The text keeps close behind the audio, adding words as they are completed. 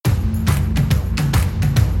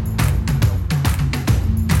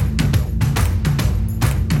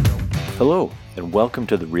Hello, and welcome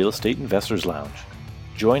to the Real Estate Investors Lounge.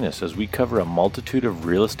 Join us as we cover a multitude of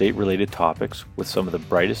real estate-related topics with some of the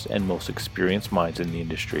brightest and most experienced minds in the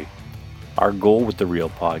industry. Our goal with the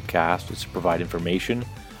Real Podcast is to provide information,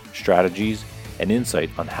 strategies, and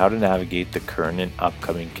insight on how to navigate the current and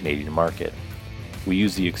upcoming Canadian market. We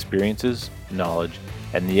use the experiences, knowledge,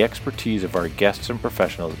 and the expertise of our guests and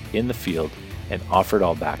professionals in the field and offer it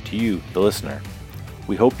all back to you, the listener.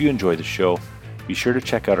 We hope you enjoy the show. Be sure to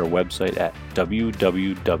check out our website at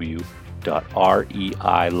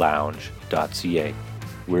www.reilounge.ca.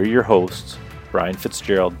 We're your hosts, Brian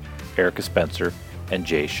Fitzgerald, Erica Spencer, and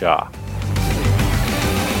Jay Shaw.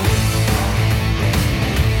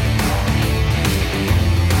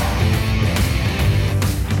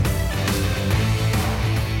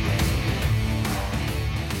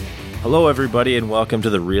 Hello, everybody, and welcome to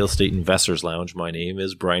the Real Estate Investors Lounge. My name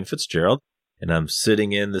is Brian Fitzgerald, and I'm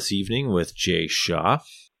sitting in this evening with Jay Shaw.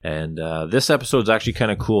 And this episode is actually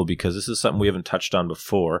kind of cool because this is something we haven't touched on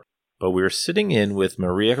before. But we're sitting in with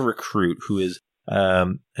Maria Rekrut, who is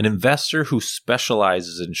an investor who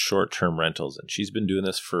specializes in short-term rentals. And she's been doing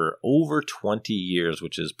this for over 20 years,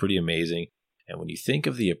 which is pretty amazing. And when you think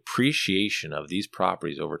of the appreciation of these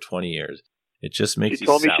properties over 20 years, it just makes you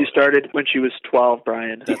told me she started when she was 12,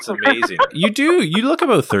 Brian. That's amazing. You do. You look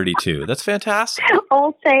about 32. That's fantastic.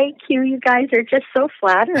 Oh, thank you. You guys are just so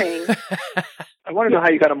flattering. I want to know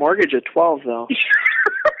how you got a mortgage at 12, though.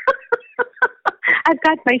 I've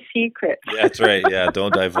got my secret. Yeah, that's right. Yeah,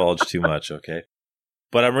 don't divulge too much, okay?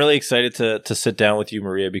 But I'm really excited to sit down with you,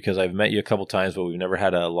 Maria, because I've met you a couple times, but we've never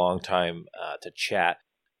had a long time to chat.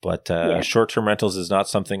 But short-term rentals is not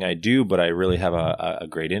something I do, but I really have a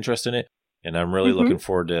great interest in it. And I'm really looking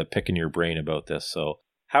forward to picking your brain about this. So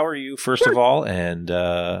how are you, first of all? And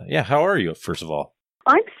how are you, first of all?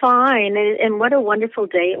 I'm fine. And what a wonderful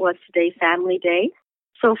day it was today, Family Day.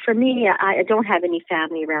 So for me, I don't have any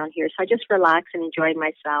family around here. So I just relax and enjoy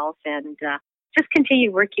myself and just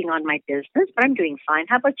continue working on my business. But I'm doing fine.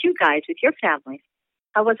 How about you guys with your families?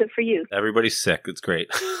 How was it for you? Everybody's sick. It's great.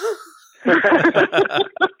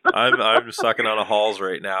 I'm sucking on a Halls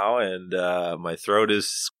right now, and my throat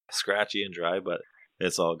is scratchy and dry, but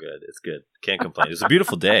it's all good. It's good. Can't complain. It was a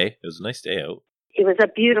beautiful day. It was a nice day out. It was a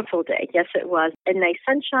beautiful day. Yes, it was. A nice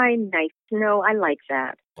sunshine, nice snow. I like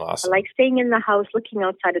that. Awesome. I like staying in the house, looking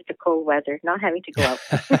outside at the cold weather, not having to go out.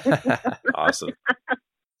 Awesome.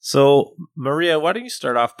 So, Maria, why don't you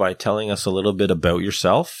start off by telling us a little bit about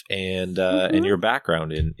yourself and your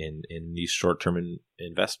background in these short-term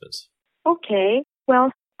investments? Okay.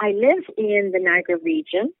 Well, I live in the Niagara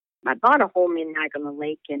region. I bought a home in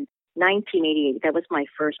Niagara-on-the-Lake in 1988. That was my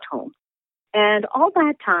first home. And all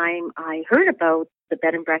that time, I heard about the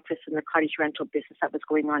bed and breakfast and the cottage rental business that was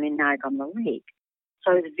going on in Niagara-on-the-Lake.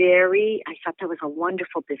 So I thought that was a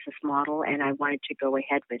wonderful business model, and I wanted to go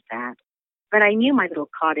ahead with that. But I knew my little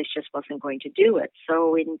cottage just wasn't going to do it.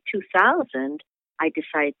 So in 2000, I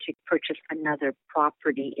decided to purchase another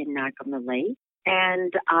property in Niagara-on-the-Lake.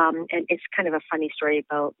 And it's kind of a funny story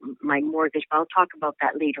about my mortgage, but I'll talk about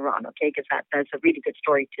that later on, okay, because that's a really good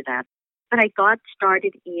story to that. But I got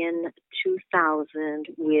started in 2000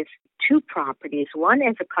 with two properties, one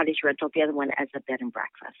as a cottage rental, the other one as a bed and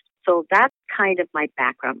breakfast. So that's kind of my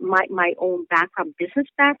background. My own background, business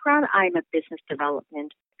background, I'm a business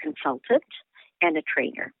development consultant and a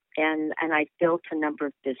trainer. And I built a number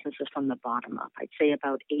of businesses from the bottom up. I'd say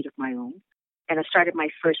about 8 of my own. And I started my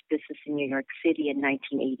first business in New York City in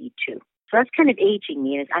 1982. So that's kind of aging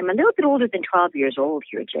me. I'm a little bit older than 12 years old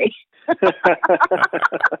here, Jay.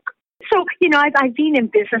 So, I've been in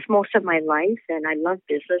business most of my life, and I love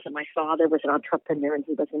business. And my father was an entrepreneur, and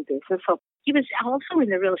he was in business. So he was also in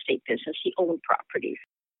the real estate business. He owned properties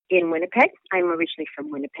in Winnipeg. I'm originally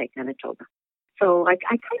from Winnipeg, Manitoba. So I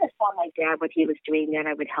kind of saw my dad, what he was doing, and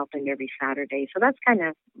I would help him every Saturday. So that's kind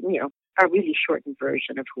of, a really shortened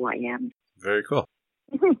version of who I am. Very cool.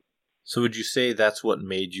 Mm-hmm. So would you say that's what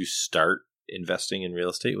made you start investing in real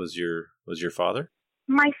estate was your father?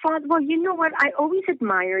 My father, well, you know what? I always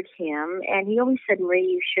admired him, and he always said, Marie,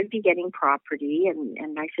 you should be getting property.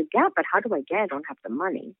 And I said, yeah, but how do I get it? I don't have the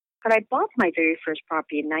money. But I bought my very first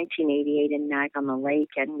property in 1988 in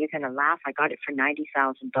Niagara-on-the-Lake, and you're going to laugh. I got it for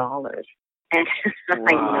 $90,000. And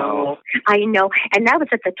wow. I know. And that was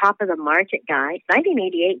at the top of the market, guys.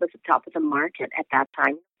 1988 was the top of the market at that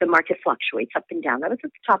time. The market fluctuates up and down. That was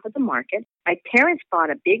at the top of the market. My parents bought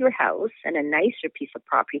a bigger house and a nicer piece of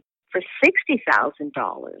property for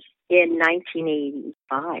 $60,000 in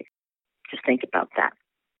 1985. Just think about that.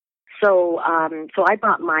 So I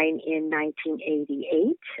bought mine in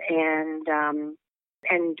 1988 and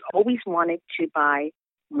always wanted to buy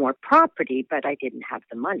more property, but I didn't have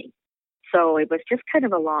the money. So it was just kind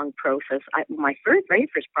of a long process. My very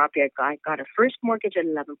first property I got a first mortgage at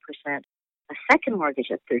 11%, a second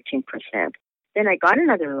mortgage at 13%. Then I got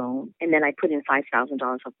another loan, and then I put in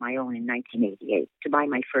 $5,000 of my own in 1988 to buy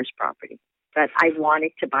my first property. But I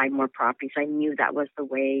wanted to buy more properties. I knew that was the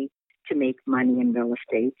way to make money in real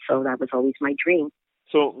estate. So that was always my dream.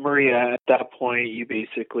 So, Maria, at that point, you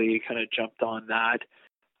basically kind of jumped on that,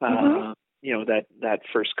 that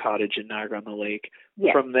first cottage in Niagara-on-the-Lake.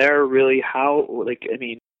 Yes. From there, really,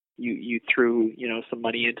 you threw, some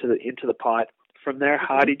money into the pot. From there,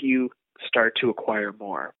 how did you start to acquire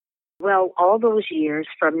more? Well, all those years,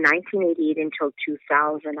 from 1988 until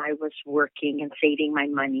 2000, I was working and saving my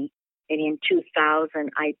money. And in 2000,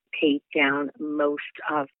 I paid down most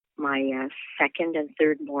of my second and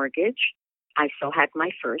third mortgage. I still had my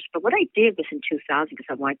first. But what I did was in 2000, because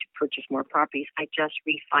I wanted to purchase more properties, I just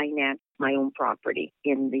refinanced my own property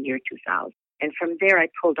in the year 2000. And from there, I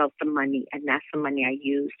pulled out the money, and that's the money I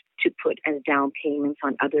used to put as down payments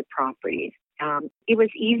on other properties. It was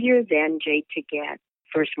easier then, Jay, to get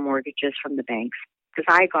first mortgages from the banks,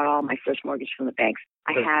 because I got all my first mortgage from the banks.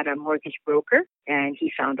 I had a mortgage broker, and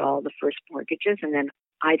he found all the first mortgages, and then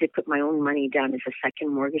I either put my own money down as a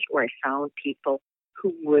second mortgage, or I found people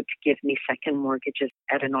who would give me second mortgages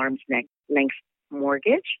at an arm's length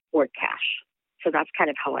mortgage or cash. So that's kind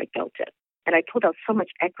of how I built it. And I pulled out so much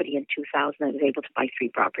equity in 2000, I was able to buy 3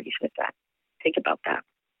 properties with that. Think about that.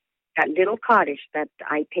 That little cottage that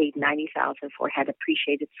I paid $90,000 for had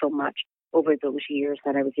appreciated so much over those years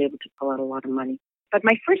that I was able to pull out a lot of money. But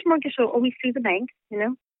my first mortgage was always through the bank,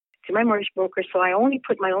 to my mortgage broker. So I only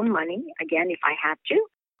put my own money, again, if I had to,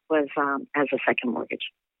 was as a second mortgage.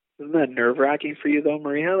 Isn't that nerve-wracking for you, though,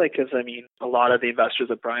 Maria? Because, a lot of the investors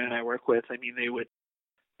that Brian and I work with, they would,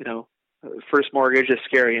 first mortgage is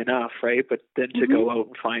scary enough, right? But then to go out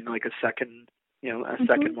and find like a second,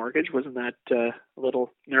 second mortgage, wasn't that a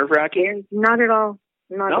little nerve-wracking? Not at all.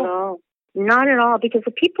 Not at all, because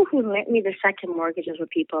the people who lent me the second mortgages were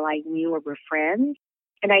people I knew or were friends,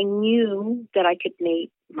 and I knew that I could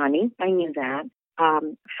make money. I knew that.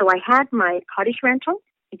 So I had my cottage rental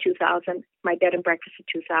in 2000, my bed and breakfast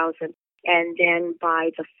in 2000, and then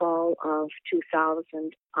by the fall of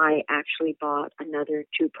 2000, I actually bought another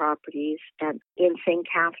 2 properties in St.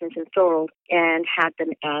 Catharines and Thorold and had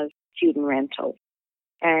them as student rentals.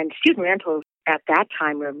 And student rentals at that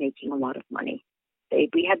time were making a lot of money.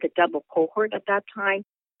 We had the double cohort at that time.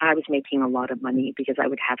 I was making a lot of money because I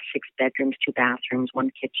would have 6 bedrooms, 2 bathrooms,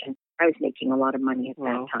 1 kitchen. I was making a lot of money at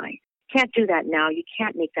that time. Can't do that now. You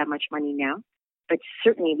can't make that much money now. But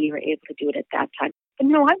certainly we were able to do it at that time. But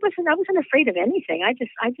no, I wasn't afraid of anything. I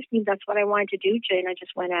just knew that's what I wanted to do, Jay, and I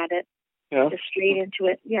just went at it. Yeah. Just straight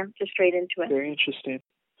into it. Yeah, just straight into it. Very interesting.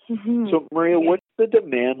 Mm-hmm. So, Maria, what's the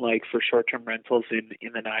demand like for short-term rentals in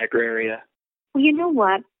the Niagara area? Well, you know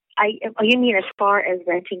what? You mean as far as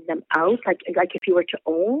renting them out, like if you were to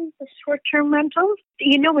own the short-term rentals?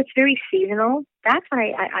 It's very seasonal. That's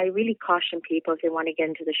why I really caution people if they want to get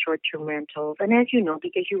into the short-term rentals. And as you know,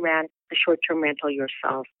 because you ran a short-term rental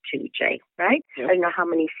yourself too, Jay, right? Yep. I don't know how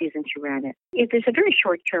many seasons you ran it. If there's a very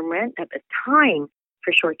short-term rent at the time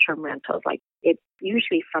for short-term rentals, like it's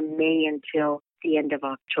usually from May until the end of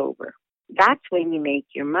October. That's when you make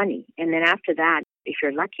your money. And then after that, if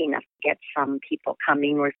you're lucky enough to get some people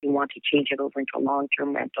coming, or if you want to change it over into a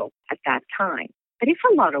long-term rental at that time. But it's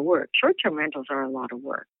a lot of work. Short-term rentals are a lot of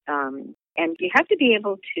work. And you have to be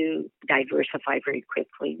able to diversify very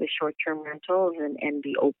quickly with short-term rentals and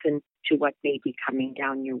be open to what may be coming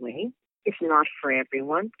down your way. It's not for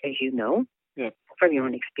everyone, as you know, from your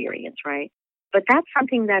own experience, right? But that's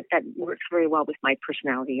something that works very well with my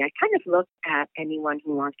personality. I kind of look at anyone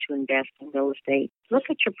who wants to invest in real estate. Look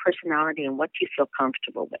at your personality and what you feel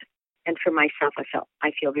comfortable with. And for myself,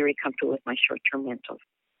 I feel very comfortable with my short-term rentals.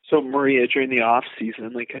 So, Maria, during the off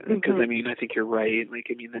season, because I think you're right.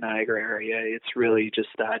 The Niagara area, it's really just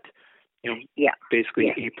that,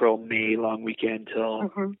 basically April, May long weekend till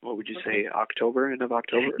what would you say, October, end of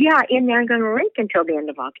October? Yeah, in Niagara-on-the-Lake until the end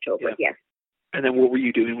of October. Yes. And then what were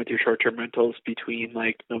you doing with your short-term rentals between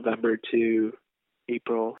November to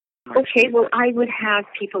April? March, well, I would have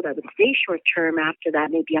people that would stay short-term after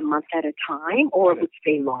that, maybe a month at a time, or would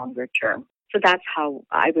stay longer-term. So that's how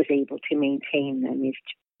I was able to maintain them, is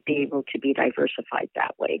to be able to be diversified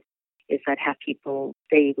that way, is that have people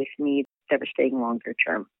stay with me that were staying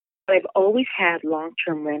longer-term. But I've always had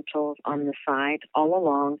long-term rentals on the side all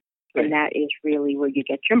along. Right. And that is really where you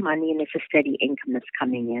get your money, and it's a steady income that's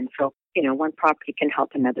coming in. So, one property can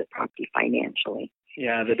help another property financially.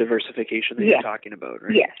 Yeah, the diversification that you're talking about,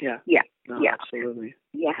 right? Yeah. Absolutely.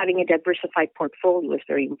 Yeah, having a diversified portfolio is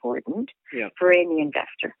very important for any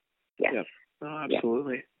investor. Yes. Yeah. Oh,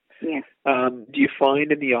 absolutely. Yes. Do you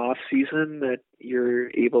find in the off season that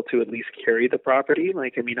you're able to at least carry the property?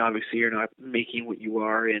 Like, I mean, obviously you're not making what you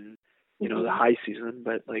are in, the high season,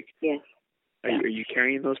 but like, yes. Are you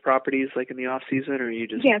carrying those properties like in the off season, or are you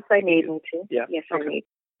just? Yes, I'm able to. Yeah. Yes, okay. I'm able.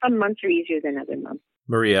 Some months are easier than other months.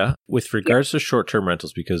 Maria, with regards to short-term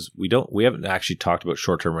rentals, because we haven't actually talked about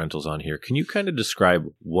short-term rentals on here. Can you kind of describe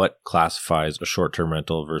what classifies a short-term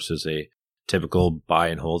rental versus a typical buy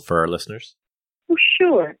and hold for our listeners? Oh,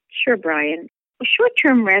 sure, Brian. Well,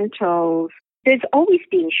 short-term rentals. There's always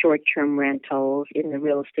been short-term rentals in the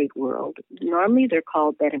real estate world. Normally, they're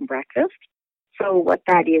called bed and breakfast. So what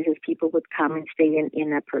that is people would come and stay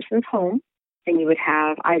in a person's home, and you would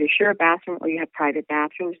have either share a bathroom or you have private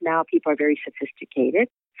bathrooms. Now people are very sophisticated.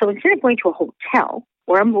 So instead of going to a hotel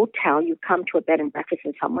or a motel, you come to a bed and breakfast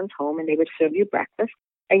in someone's home, and they would serve you breakfast,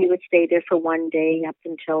 and you would stay there for one day up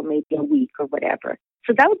until maybe a week or whatever.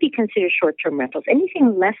 So that would be considered short-term rentals.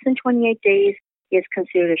 Anything less than 28 days is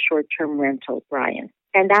considered a short-term rental, Brian.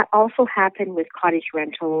 And that also happened with cottage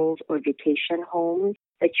rentals or vacation homes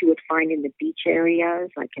that you would find in the beach areas,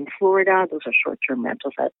 like in Florida. Those are short-term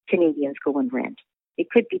rentals that Canadians go and rent. It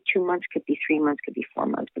could be 2 months, could be 3 months, could be 4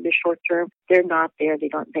 months, but they're short-term. They're not there. They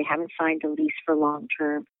haven't signed a lease for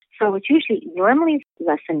long-term. So it's usually normally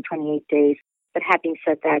less than 28 days. But having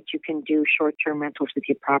said that, you can do short-term rentals with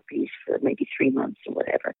your properties for maybe 3 months or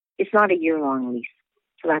whatever. It's not a year-long lease.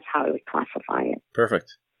 So that's how I would classify it.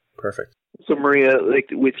 Perfect. So Maria, like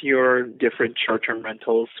with your different short-term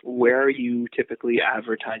rentals, where are you typically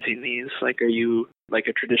advertising these? Like, are you like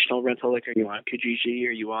a traditional rental? Like, are you on Kijiji?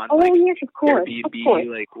 Are you on yes, of course, Airbnb? of course.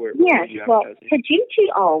 Like, where yes, are you well, advertising? Kijiji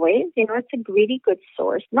always, it's a really good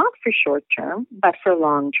source, not for short-term, but for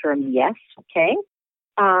long-term, yes, okay?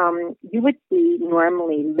 You would be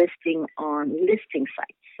normally listing on listing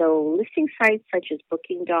sites. So listing sites such as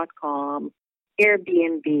Booking.com,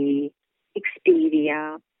 Airbnb,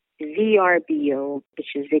 Expedia, VRBO, which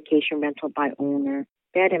is Vacation Rental by Owner,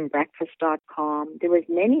 bedandbreakfast.com. There was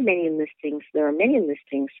many listings. There are many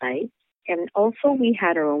listing sites. And also we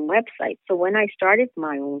had our own website. So when I started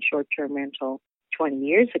my own short-term rental 20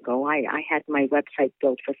 years ago, I had my website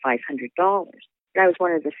built for $500. And I was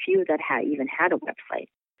one of the few that even had a website.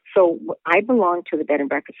 So I belonged to the Bed and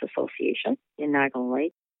Breakfast Association in Niagara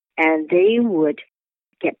Lake, and they would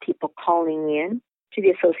get people calling in to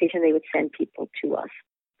the association. They would send people to us.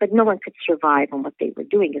 But no one could survive on what they were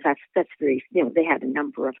doing because that's very, they had a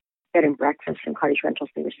number of bed and breakfasts and cottage rentals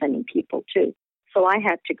they were sending people to. So I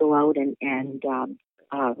had to go out and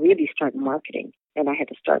really start marketing. And I had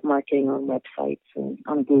to start marketing on websites and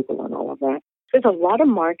on Google and all of that. There's a lot of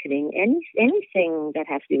marketing. Anything that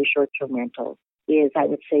has to do with short-term rentals is, I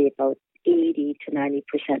would say, about 80 to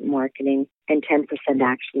 90% marketing, and 10%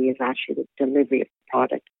 actually is the delivery of the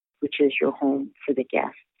product, which is your home for the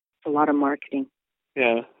guest. It's a lot of marketing.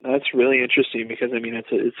 Yeah, that's really interesting because, I mean,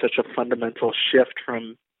 it's such a fundamental shift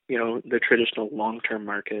from, the traditional long-term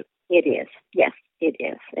market. It is. Yes, it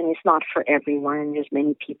is. And it's not for everyone. There's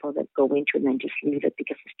many people that go into it and then just leave it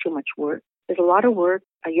because it's too much work. There's a lot of work.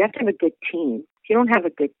 You have to have a good team. If you don't have a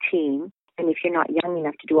good team, and if you're not young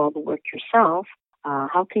enough to do all the work yourself,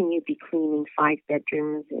 how can you be cleaning 5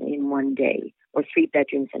 bedrooms in one day or 3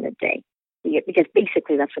 bedrooms in a day? Because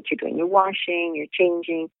basically that's what you're doing. You're washing, you're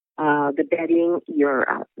changing the bedding,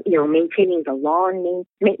 you're maintaining the lawn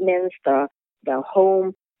maintenance, the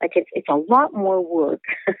home. Like it's a lot more work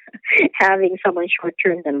having someone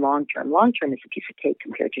short-term than long-term. Long-term is a piece of cake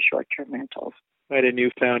compared to short-term rentals. I had a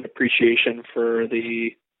newfound appreciation for the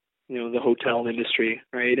the hotel industry,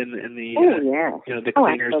 right? And the the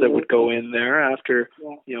cleaners that would go in there after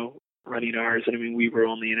running ours. And I mean, we were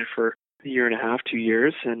only in it for a year and a half, 2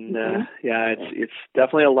 years, and it's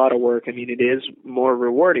definitely a lot of work. I mean, it is more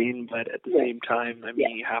rewarding, but at the same time, I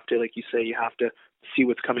mean, you have to, like you say, you have to see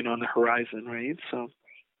what's coming on the horizon, right? So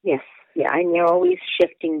yes, and you're always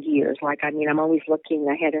shifting gears. Like, I mean, I'm always looking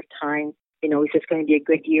ahead of time. Is this going to be a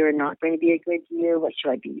good year or not going to be a good year? What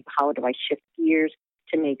should I be? How do I shift gears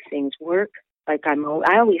to make things work? Like I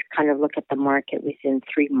always kind of look at the market within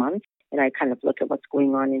 3 months, and I kind of look at what's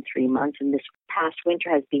going on in 3 months. And this past winter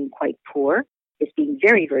has been quite poor. It's been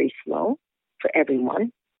very, very slow for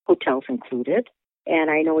everyone, hotels included. And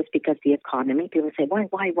I know it's because the economy. People say, why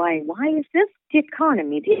is this? The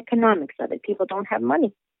economy, the economics of it. People don't have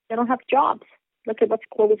money. They don't have jobs. Look at what's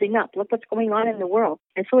closing up. Look what's going on in the world.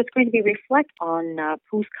 And so it's going to be reflect on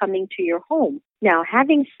who's coming to your home. Now,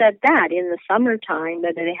 having said that, in the summertime,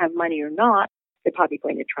 whether they have money or not, they're probably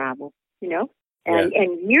going to travel,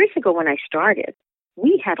 And years ago when I started,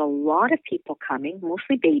 we had a lot of people coming,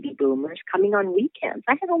 mostly baby boomers, coming on weekends.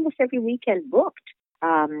 I had almost every weekend booked.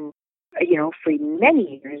 For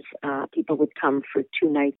many years, people would come for 2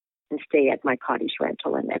 nights and stay at my cottage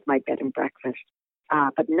rental and at my bed and breakfast.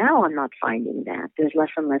 But now I'm not finding that. There's less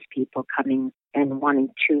and less people coming and wanting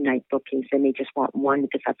 2-night bookings, and they just want one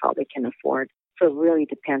because that's all they can afford. So it really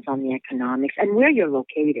depends on the economics and where you're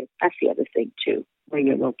located. That's the other thing, too, where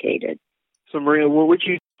you're located. So, Maria, what would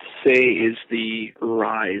you say is the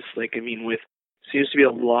rise? With seems to be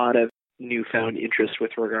a lot of newfound interest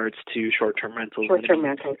with regards to short-term rentals. Short-term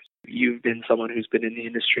rentals. You've been someone who's been in the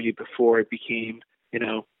industry before it became,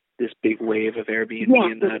 this big wave of Airbnb.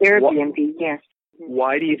 Yes, Airbnb, yes.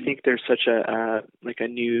 Why do you think there's such a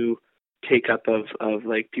new take-up of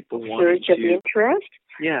people wanting surge of interest?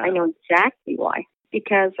 Yeah. I know exactly why.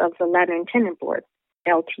 Because of the Landlord and Tenant Board,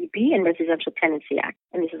 LTB, and Residential Tenancy Act.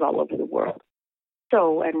 And this is all over the world.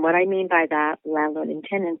 So, and what I mean by that, Landlord and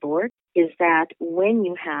Tenant Board, is that when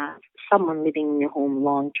you have someone living in your home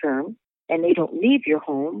long-term and they don't leave your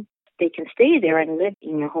home, they can stay there and live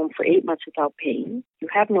in your home for 8 months without paying. You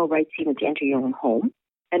have no rights even to enter your own home.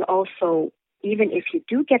 And also, even if you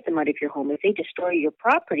do get them out of your home, if they destroy your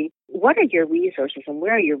property, what are your resources and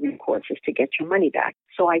where are your recourses to get your money back?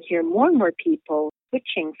 So I hear more and more people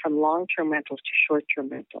switching from long-term rentals to short-term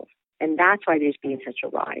rentals. And that's why there's been such a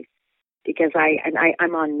rise. Because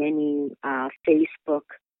I'm on many Facebook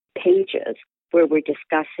pages where we're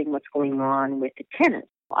discussing what's going on with the tenants.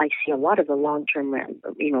 I see a lot of the long-term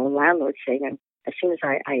landlords saying, as soon as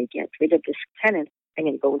I get rid of this tenant, I'm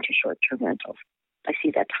going to go into short-term rentals. I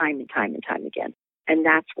see that time and time and time again. And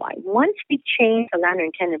that's why. Once we change the Landlord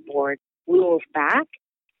and Tenant Board rules back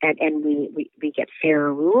and we get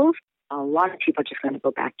fairer rules, a lot of people are just going to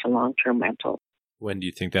go back to long-term rental. When do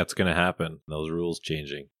you think that's going to happen, those rules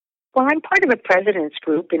changing? Well, I'm part of a president's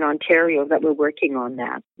group in Ontario that we're working on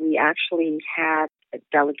that. We actually had a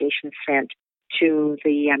delegation sent to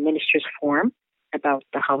the Ministers' Forum about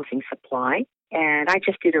the housing supply. And I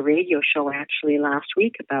just did a radio show actually last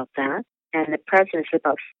week about that. And the president's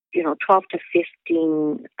about 12 to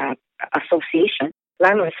 15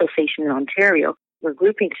 landlord association in Ontario. We're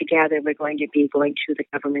grouping together. We're going to be going to the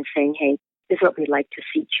government saying, hey, this is what we'd like to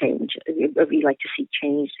see change. We'd like to see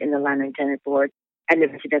change in the Landlord and Tenant Board and the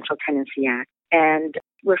Residential Tenancy Act. And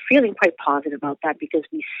we're feeling quite positive about that because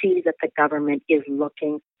we see that the government is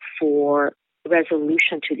looking for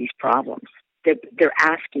resolution to these problems. They're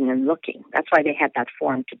asking and looking. That's why they had that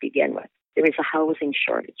forum to begin with. There is a housing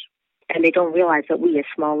shortage. And they don't realize that we as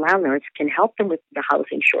small landlords can help them with the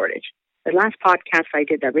housing shortage. The last podcast I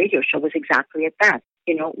did, that radio show, was exactly at that.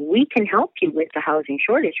 We can help you with the housing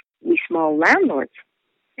shortage, we small landlords.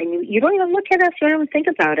 And you don't even look at us, you don't even think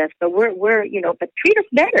about us, but we're but treat us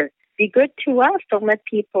better. Be good to us. Don't let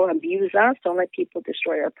people abuse us. Don't let people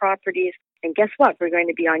destroy our properties. And guess what? We're going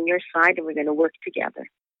to be on your side and we're going to work together.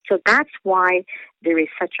 So that's why there is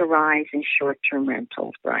such a rise in short-term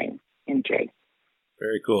rentals, Brian and Jay.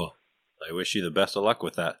 Very cool. I wish you the best of luck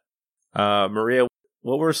with that. Maria,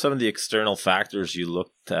 what were some of the external factors you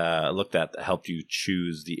looked at that helped you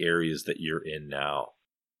choose the areas that you're in now?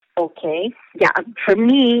 Okay. Yeah, for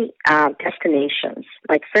me, destinations.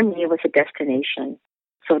 For me, it was a destination.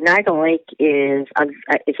 So Niagara Lake is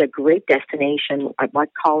a great destination, a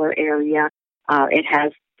white-collar area. It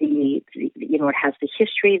has it has the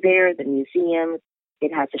history there, the museum.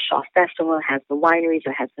 It has the Shaw Festival. It has the wineries.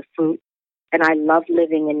 It has the fruit. And I love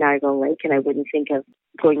living in Niagara Lake, and I wouldn't think of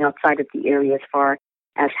going outside of the area as far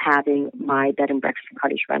as having my bed and breakfast and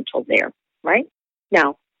cottage rental there, right?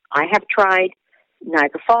 Now, I have tried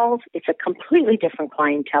Niagara Falls. It's a completely different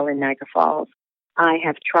clientele in Niagara Falls. I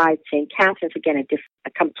have tried St. Catharines, again,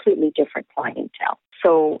 a completely different clientele.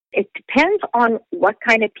 So it depends on what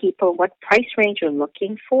kind of people, what price range you're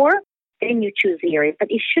looking for, then you choose the area.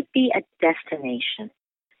 But it should be a destination.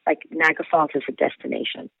 Like Niagara Falls is a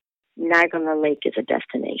destination. Niagara Lake is a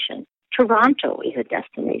destination. Toronto is a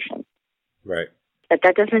destination. Right. But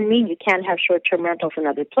that doesn't mean you can't have short-term rentals in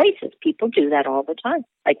other places. People do that all the time,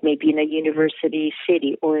 like maybe in a university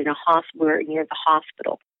city or in a hospital, near the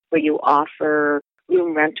hospital, where you offer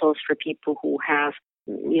room rentals for people who have,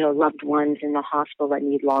 loved ones in the hospital that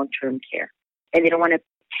need long-term care. And they don't want to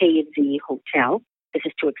pay the hotel because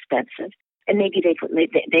it's too expensive. And maybe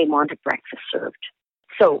they want a breakfast served.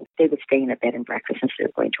 So they would stay in a bed and breakfast instead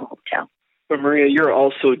of going to a hotel. But Maria, you're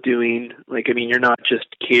also doing, you're not just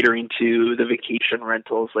catering to the vacation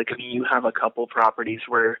rentals. You have a couple properties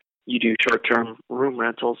where you do short-term room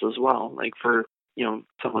rentals as well. For,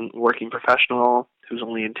 someone working professional who's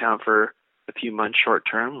only in town for a few months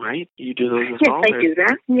short-term, right? You do those as well? Yes, I do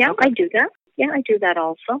that. Yeah, okay. I do that. Yeah, I do that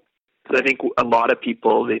also. So I think a lot of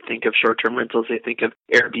people, they think of short-term rentals, they think of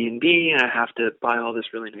Airbnb, and I have to buy all this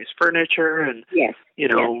really nice furniture and, Yes.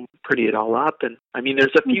 pretty it all up. And I mean,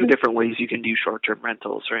 there's a few different ways you can do short-term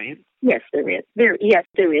rentals, right? Yes, there is. There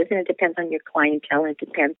is, and it depends on your clientele, and it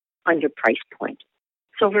depends on your price point.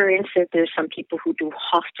 So, for instance, there's some people who do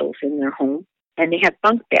hostels in their home, and they have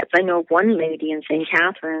bunk beds. I know of one lady in St.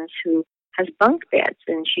 Catharines who has bunk beds,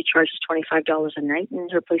 and she charges $25 a night,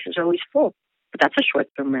 and her place is always full. But that's a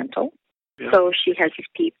short-term rental. Yeah. So she has these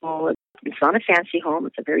people. It's not a fancy home.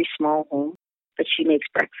 It's a very small home, but she makes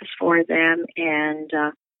breakfast for them, and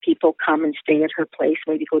people come and stay at her place,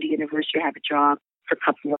 maybe go to university or have a job for a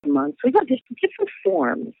couple of months. We've got different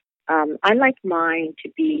forms. I like mine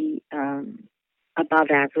to be above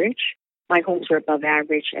average. My homes are above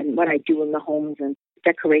average, and what I do in the homes and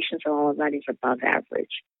decorations and all of that is above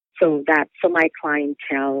average. So my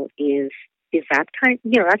clientele is that kind.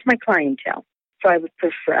 That's my clientele. So I would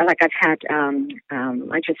prefer, like I've had,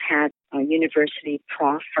 I just had a university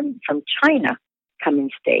prof from China come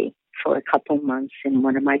and stay for a couple months in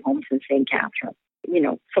one of my homes in St. Catharines.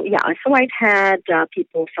 So I've had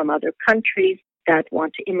people from other countries that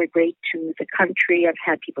want to immigrate to the country. I've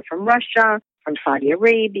had people from Russia, from Saudi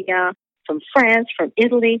Arabia, from France, from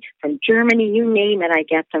Italy, from Germany, you name it, I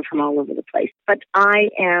get them from all over the place. But I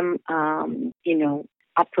am,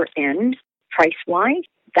 upper end, price-wise,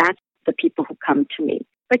 that's the people who come to me.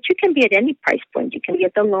 But you can be at any price point. You can be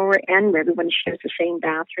at the lower end where everyone shares the same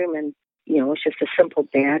bathroom and, it's just a simple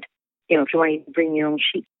bed. If you want to bring your own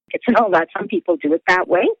sheets and all that, some people do it that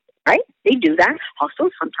way, right? They do that.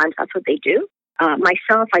 Hostels, sometimes that's what they do.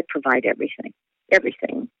 Myself, I provide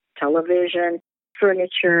everything. Television,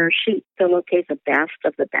 furniture, sheets, pillowcase, the best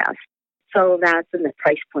of the best. So that's when the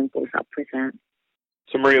price point goes up for that.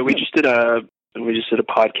 So Maria, we just did a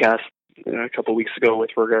podcast a couple of weeks ago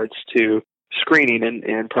with regards to screening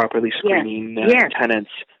and properly screening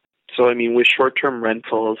tenants. So I mean, with short-term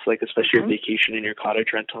rentals, like especially your vacation and your cottage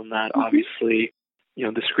rental, and that obviously,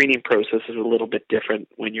 the screening process is a little bit different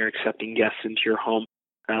when you're accepting guests into your home.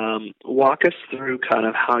 Walk us through kind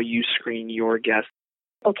of how you screen your guests.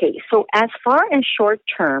 Okay, so as far as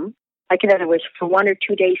short-term, like in other words, for 1 or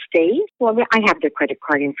 2 day stays, well, I have their credit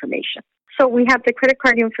card information. So we have the credit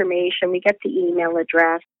card information, we get the email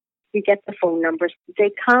address, we get the phone numbers.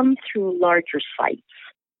 They come through larger sites.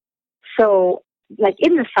 So, like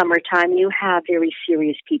in the summertime, you have very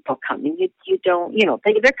serious people coming. You don't,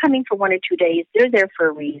 they're coming for 1 or 2 days. They're there for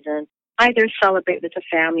a reason. Either celebrate with the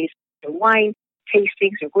families, or wine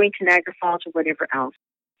tastings, or going to Niagara Falls, or whatever else.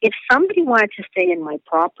 If somebody wanted to stay in my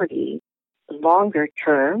property longer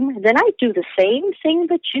term, then I do the same thing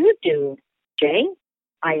that you do, Jay.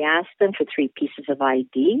 I ask them for 3 pieces of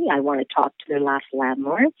ID. I want to talk to their last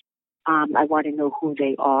landlords. I want to know who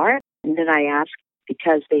they are. And then I ask,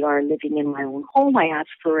 because they are living in my own home, I ask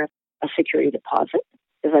for a security deposit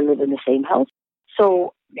because I live in the same house.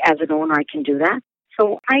 So as an owner, I can do that.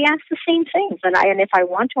 So I ask the same things. And if I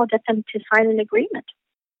want to, I'll get them to sign an agreement.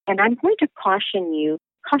 And I'm going to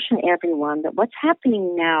caution everyone that what's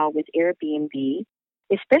happening now with Airbnb,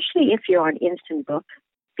 especially if you're on Instant Book,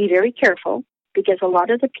 be very careful, because a lot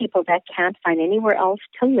of the people that can't find anywhere else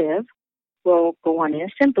to live will go on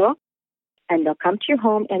Instant Book, and they'll come to your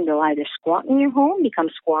home, and they'll either squat in your home, become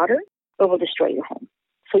squatters, or will destroy your home.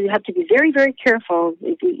 So you have to be very, very careful.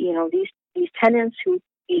 These tenants who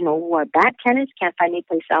are bad tenants, can't find any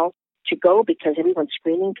place else to go because everyone's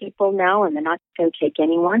screening people now, and they're not going to take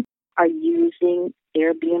anyone, are using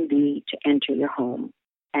Airbnb to enter your home.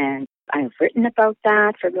 And I've written about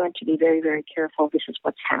that for everyone to be very, very careful. This is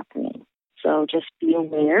what's happening. So just be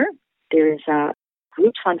aware. There's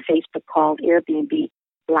groups on Facebook called Airbnb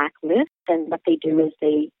Blacklist, and what they do is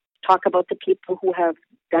they talk about the people who have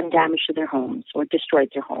done damage to their homes or destroyed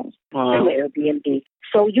their homes through Airbnb.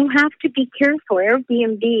 So you have to be careful.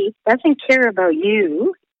 Airbnb doesn't care about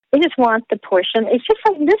you. They just want the portion. It's just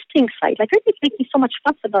a listing site. Like, everybody's making so much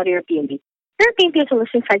fuss about Airbnb. Airbnb is a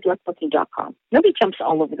listing site like Booking.com. Nobody jumps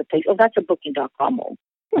all over the place. Oh, that's a Booking.com home.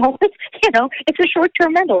 No, it's a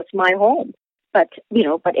short-term rental. It's my home. But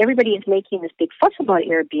everybody is making this big fuss about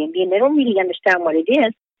Airbnb, and they don't really understand what it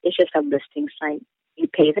is. It's just a listing site. You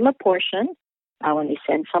pay them a portion. When they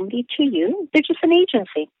send somebody to you, they're just an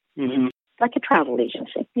agency, like a travel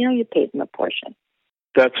agency. You pay them a portion.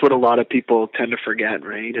 That's what a lot of people tend to forget,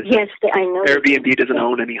 right? Yes, I know. Airbnb doesn't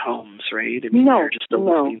own any homes, right? I mean, they're just a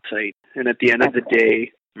listing site. And at the end of the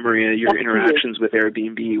day, Maria, your interactions with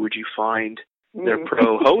Airbnb, would you find they're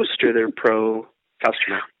pro-host or they're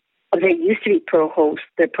pro-customer? Well, they used to be pro-host.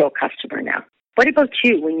 They're pro-customer now. What about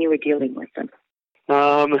you when you were dealing with them?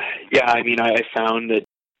 I found that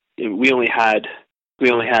we only had we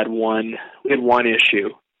only had one issue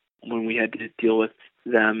when we had to deal with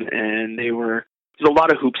them, and there's a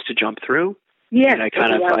lot of hoops to jump through. Yeah. And I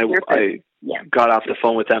got off the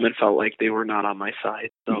phone with them and felt like they were not on my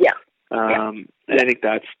side. So, and I think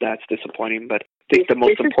that's disappointing. But I think the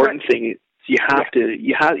most important thing is you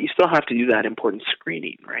still have to do that important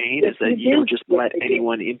screening, right? Is that you don't just let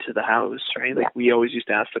anyone into the house, right? Like we always used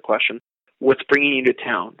to ask the question, what's bringing you to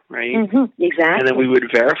town, right? Mm-hmm. Exactly. And then we would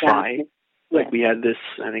verify. Exactly. Like we had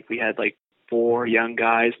I think we had like 4 young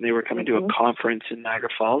guys, and they were coming to a conference in Niagara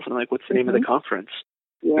Falls. And I'm like, what's the name of the conference?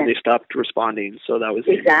 Yeah. And they stopped responding. So that was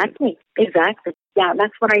Exactly. Yeah,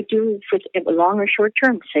 that's what I do for long or short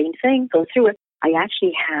term. Same thing. Go through it. I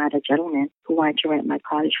actually had a gentleman who wanted to rent my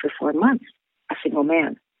cottage for 4 months, a single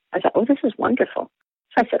man. I thought, oh, this is wonderful.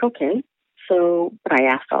 So I said, okay. So, but I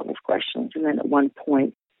asked all those questions, and then at one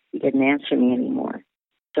point, he didn't answer me anymore.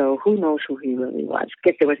 So who knows who he really was?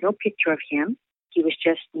 Because there was no picture of him. He was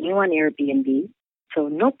just new on Airbnb. So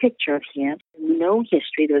no picture of him, no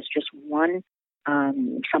history. There was just one,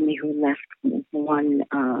 somebody who left one,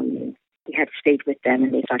 he had stayed with them,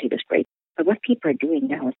 and they thought he was great. But what people are doing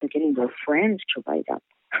now is they're getting their friends to write up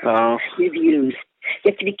reviews.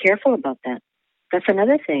 You have to be careful about that. That's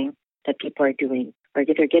another thing that people are doing, or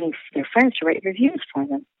they're getting their friends to write reviews for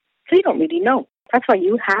them. So you don't really know. That's why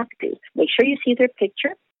you have to make sure you see their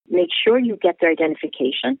picture, make sure you get their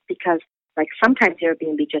identification, because like sometimes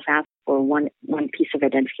Airbnb just asks for one piece of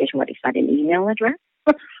identification. What is that, an email address?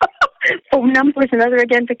 Phone number is another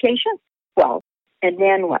identification. Well, and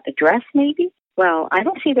then what, address maybe? Well, I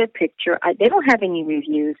don't see their picture. They don't have any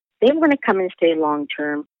reviews. They want to come and stay long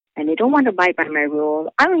term, and they don't want to abide by my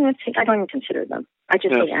rule. I don't even consider them. I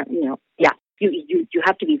just say, you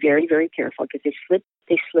have to be very, very careful, because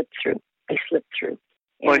they slip through.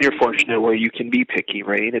 Well, and you're fortunate where you can be picky,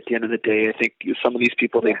 right? At the end of the day, I think some of these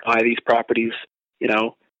people, they buy these properties,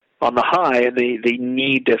 on the high, and they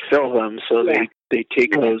need to fill them, so they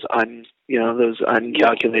take those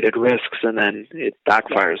uncalculated risks, and then it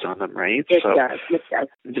backfires on them, right? It does.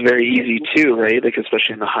 It's very easy too, right? Like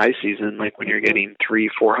especially in the high season, like when you're getting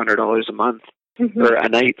 $300-400 a month or a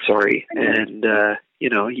night, and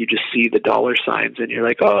you just see the dollar signs, and you're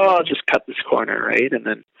like, oh, I'll just cut this corner, right? And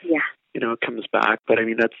then it comes back. But I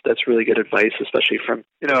mean, that's really good advice, especially from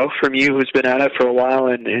you who's been at it for a while,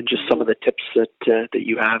 and just some of the tips that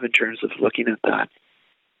you have in terms of looking at that.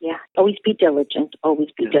 Yeah, always be diligent. Always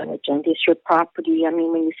be diligent. It's your property. I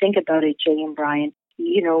mean, when you think about it, Jay and Brian,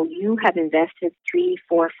 you have invested $300,000,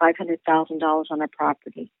 $400,000, $500,000 on a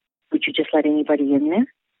property. Would you just let anybody in there?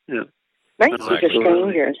 Yeah. Right? So just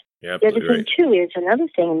strangers. Yeah, the other thing too is another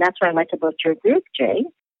thing, and that's what I like about your group, Jay,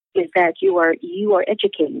 is that you are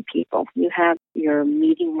educating people. You have your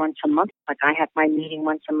meeting once a month. Like I have my meeting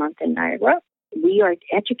once a month in Niagara. We are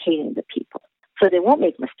educating the people, so they won't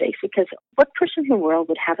make mistakes, because what person in the world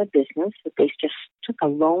would have a business that they just took a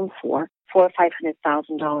loan for $400,000 or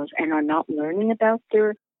 $500,000 and are not learning about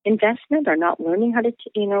their investment, are not learning how to,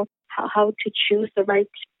 how to choose the right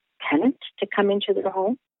tenant to come into their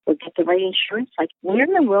home or get the right insurance? Like, where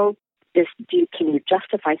in the world can you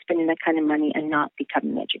justify spending that kind of money and not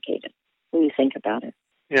becoming educated when you think about it?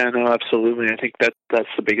 Yeah, no, absolutely. I think that's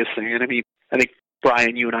the biggest thing. And I mean, I think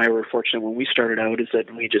Brian, you and I were fortunate when we started out, is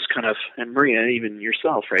that we just kind of, and Maria, even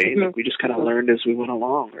yourself, right? Mm-hmm. Like we just kind of learned as we went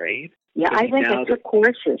along, right? Yeah, I took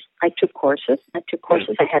courses. I took courses.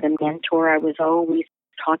 I had a mentor. I was always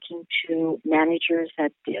talking to managers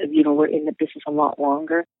that, were in the business a lot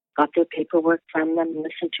longer, got their paperwork from them,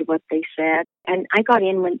 listened to what they said. And I got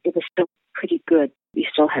in when it was still pretty good. You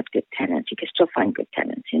still have good tenants. You can still find good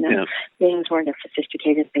tenants, Yeah. Things weren't as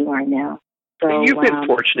sophisticated as they are now. So, you've been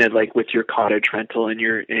fortunate, like with your cottage rental and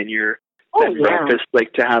your breakfast,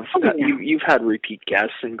 like to have. You've had repeat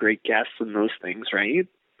guests and great guests and those things, right?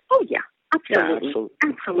 Oh yeah,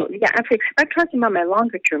 absolutely. Yeah, I'm talking about my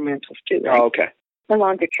longer term rentals too. Right? Oh, okay. The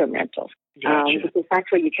longer term rentals, gotcha. Because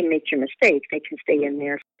that's where you can make your mistakes. They can stay in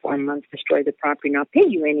there for 1 month, destroy the property, not pay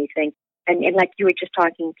you anything. And like you were just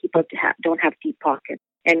talking, people don't have deep pockets,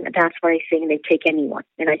 and that's why I think they take anyone.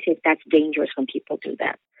 And I think that's dangerous when people do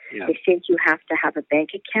that. Yeah. They think you have to have a bank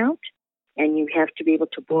account and you have to be able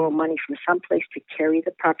to borrow money from someplace to carry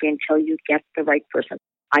the property until you get the right person.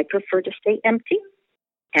 I prefer to stay empty,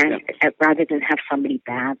 and rather than have somebody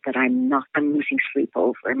bad that I'm losing sleep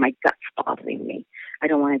over and my gut's bothering me. I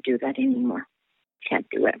don't want to do that anymore. Can't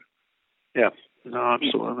do it. Yeah, no,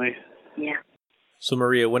 absolutely. Yeah. So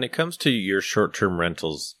Maria, when it comes to your short-term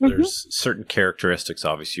rentals, there's certain characteristics,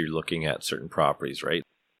 obviously you're looking at certain properties, right?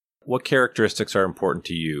 What characteristics are important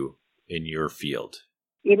to you in your field?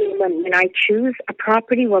 You mean when I choose a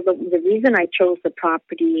property? Well, the reason I chose the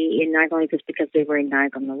property in Niagara Lake is because they were in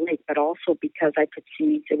Niagara Lake, but also because I could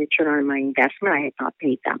see the return on my investment. I had not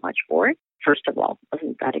paid that much for it. First of all, it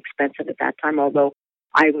wasn't that expensive at that time, although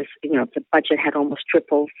I was, the budget had almost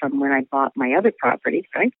tripled from when I bought my other properties,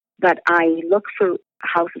 right? But I look for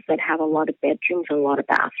houses that have a lot of bedrooms and a lot of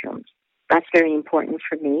bathrooms. That's very important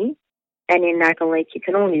for me. And in Niagara Lake, you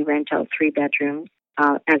can only rent out 3 bedrooms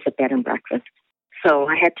as a bed and breakfast. So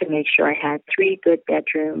I had to make sure I had 3 good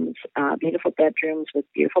bedrooms, beautiful bedrooms with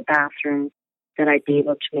beautiful bathrooms that I'd be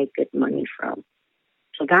able to make good money from.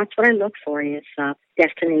 So that's what I look for is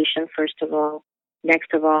destination, first of all.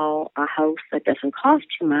 Next of all, a house that doesn't cost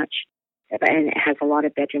too much and it has a lot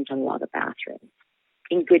of bedrooms and a lot of bathrooms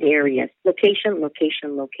in good areas. Location.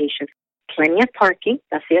 Plenty of parking.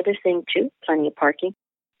 That's the other thing too, plenty of parking.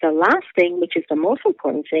 The last thing, which is the most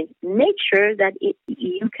important thing, make sure that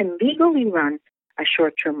you can legally run a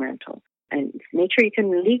short-term rental. And make sure you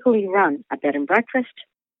can legally run a bed and breakfast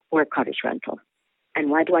or a cottage rental. And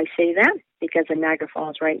why do I say that? Because in Niagara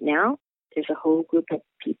Falls right now, there's a whole group of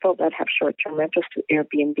people that have short-term rentals through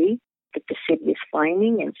Airbnb that the city is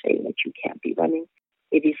fining and saying that you can't be running.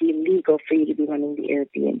 It is illegal for you to be running the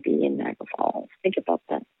Airbnb in Niagara Falls. Think about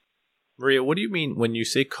that. Maria, what do you mean when you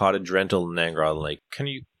say cottage rental in Niagara Lake? Can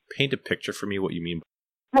you paint a picture for me what you mean?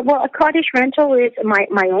 Well, a cottage rental is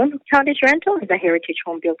my own cottage rental is a heritage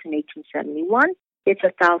home built in 1871. It's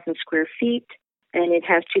 1,000 square feet, and it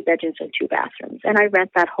has 2 bedrooms and 2 bathrooms. And I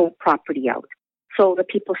rent that whole property out. So the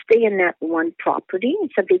people stay in that one property.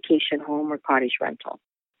 It's a vacation home or cottage rental.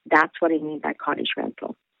 That's what I mean by cottage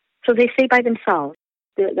rental. So they stay by themselves.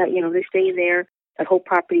 They stay there. The whole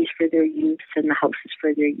property is for their use, and the house is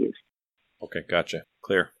for their use. Okay, gotcha.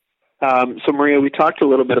 Clear. So Maria, we talked a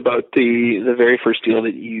little bit about the very first deal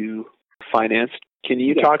that you financed. Can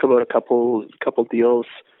you talk about a couple deals,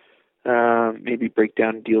 maybe break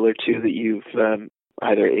down a deal or two that you've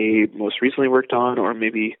either most recently worked on or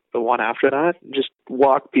maybe the one after that? Just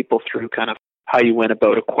walk people through kind of how you went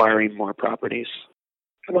about acquiring more properties.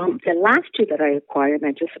 Well, the last 2 that I acquired,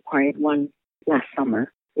 I just acquired one last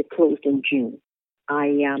summer. It closed in June.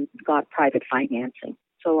 I got private financing.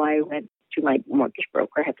 So I went to my mortgage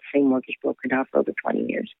broker. I had the same mortgage broker now for over 20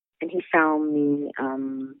 years. And he found me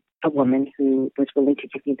a woman who was willing to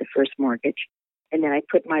give me the first mortgage. And then I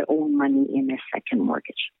put my own money in a second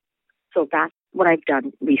mortgage. So that's what I've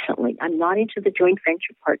done recently. I'm not into the joint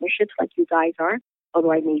venture partnerships like you guys are,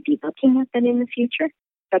 although I may be looking at them in the future.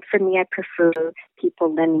 But for me, I prefer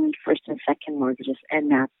people lending me first and second mortgages,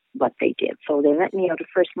 and that's what they did. So they lent me out a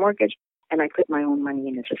first mortgage, and I put my own money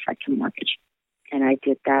in as a second mortgage. And I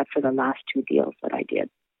did that for the last 2 deals that I did.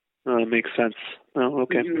 Oh, that makes sense. Oh,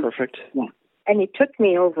 okay, perfect. Yeah. And it took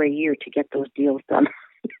me over a year to get those deals done.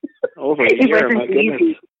 Over a year, my goodness.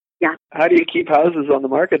 Easy. Yeah. How do you keep houses on the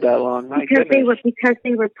market that long? Because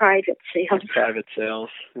they were private sales. Private sales.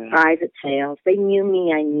 Yeah. Private sales. They knew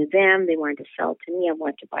me. I knew them. They wanted to sell to me. I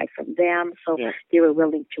wanted to buy from them. So they were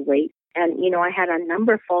willing to wait. And, I had a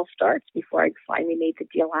number of false starts before I finally made the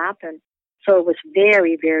deal happen. So it was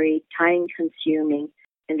very, very time-consuming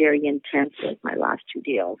and very intense with my last 2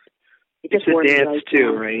 deals. It's a dance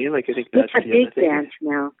too, right? Like I think that's it's a big dance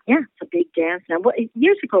now. Yeah, it's a big dance now. Well,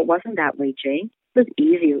 years ago, it wasn't that way, Jane. It was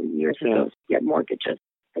easier years ago to get mortgages.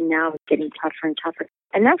 And now it's getting tougher and tougher.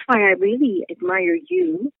 And that's why I really admire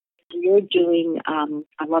you. You're doing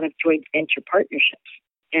a lot of joint venture partnerships.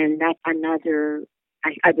 And that's another,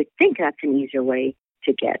 I would think that's an easier way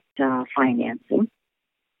to get financing.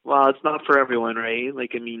 Well, it's not for everyone, right?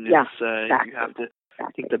 Like, I mean, it's, exactly. You have to,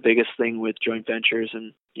 I think the biggest thing with joint ventures,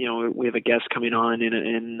 and, we have a guest coming on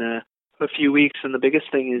in a few weeks, and the biggest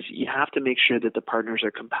thing is you have to make sure that the partners are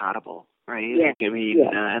compatible, right? Yeah. I mean,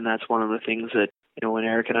 and that's one of the things that, when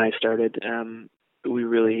Eric and I started, we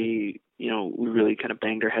really kind of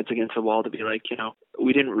banged our heads against the wall to be like,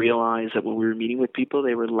 we didn't realize that when we were meeting with people,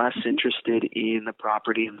 they were less interested in the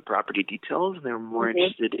property and the property details, and they were more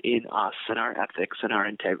interested in us and our ethics and our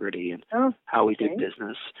integrity and how we did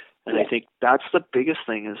business. And I think that's the biggest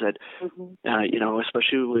thing is that,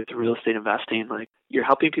 especially with real estate investing, like you're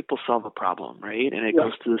helping people solve a problem, right? And it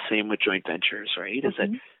goes to the same with joint ventures, right? Is that,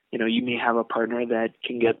 you may have a partner that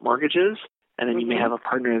can get mortgages, and then you may have a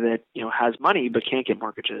partner that, has money but can't get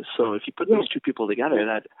mortgages. So if you put those 2 people together,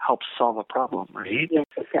 that helps solve a problem, right? Yes,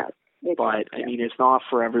 it does. But, I mean, it's not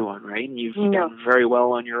for everyone, right? And you've done very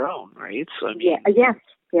well on your own, right? So, I mean,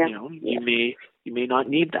 you may not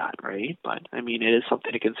need that, right? But, I mean, it is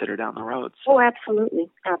something to consider down the road. So. Oh, absolutely.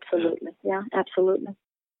 Absolutely. Yeah, absolutely.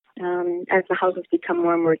 as the houses become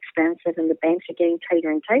more and more expensive and the banks are getting tighter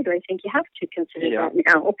and tighter, I think you have to consider that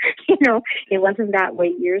now. It wasn't that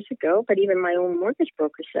way years ago, but even my own mortgage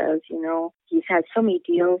broker says, he's had so many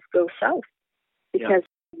deals go south because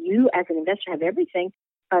you as an investor have everything,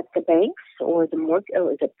 but the banks or the mortgage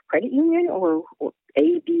or the credit union or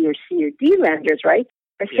A, B, or C, or D lenders, right,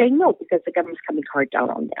 are saying no because the government's coming hard down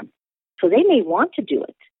on them. So they may want to do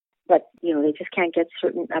it, but, they just can't get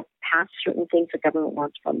past certain things the government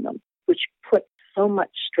wants from them, which puts so much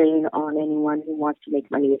strain on anyone who wants to make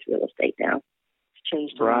money with real estate now. It's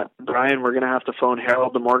changed a lot. Brian, we're going to have to phone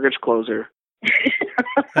Harold, the mortgage closer.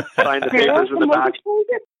 Sign the papers in the back.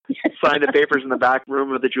 Sign the papers in the back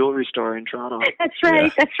room of the jewelry store in Toronto. That's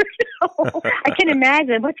right. That's right. Oh, I can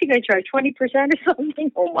imagine. What's he going to charge? 20% or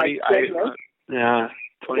something? Oh my goodness. 20%.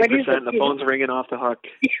 The phone's ringing off the hook.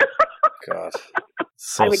 God,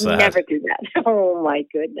 so I would sad. never do that. Oh my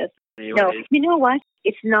goodness. Anyways. No, you know what?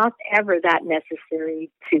 It's not ever that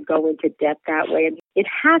necessary to go into debt that way. I mean, it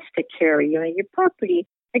has to carry, your property.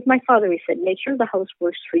 Like my father, he said, make sure the house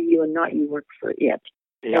works for you and not you work for it.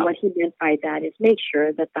 Yeah. And what he meant by that is make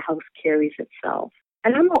sure that the house carries itself.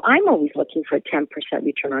 And I'm always looking for a 10%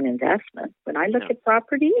 return on investment. When I look at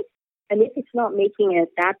properties, and if it's not making it at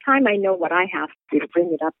that time, I know what I have to do to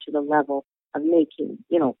bring it up to the level of making,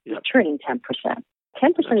 returning 10%.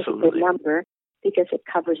 10% is a good number because it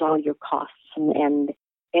covers all your costs and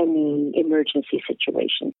any emergency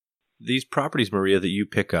situation. These properties, Maria, that you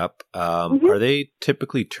pick up, are they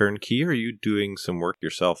typically turnkey or are you doing some work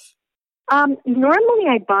yourself? Normally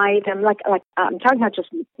I buy them like I'm talking about just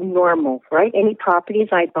normal, right? Any properties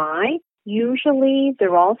I buy, usually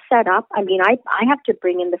they're all set up. I mean, I have to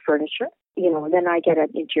bring in the furniture, then I get an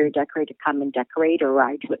interior decorator to come and decorate, or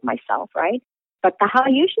I do it myself, right? But I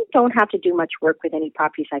usually don't have to do much work with any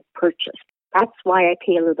properties I purchase. That's why I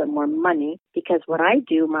pay a little bit more money, because what I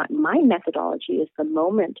do, my methodology is the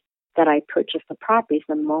moment that I purchase the properties,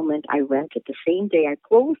 the moment I rent it, the same day I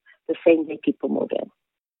close, the same day people move in.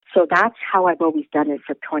 So that's how I've always done it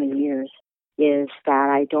for 20 years, is that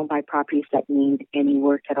I don't buy properties that need any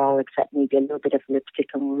work at all, except maybe a little bit of lipstick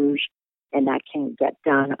and rouge, and that can get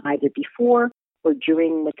done either before or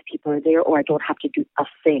during when the people are there, or I don't have to do a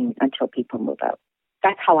thing until people move out.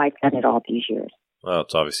 That's how I've done it all these years. Well,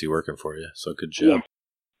 it's obviously working for you, so good job.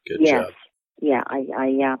 Good job. Yeah,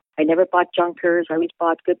 I never bought junkers. I always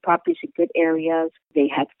bought good properties in good areas. They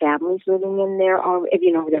had families living in there, or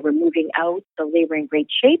they were moving out, so they were in great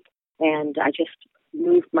shape. And I just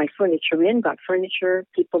moved my furniture in, got furniture.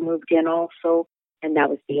 People moved in also, and that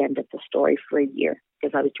was the end of the story for a year,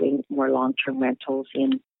 because I was doing more long-term rentals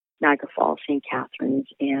in Niagara Falls, St. Catharines,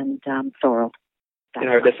 and Thorold. In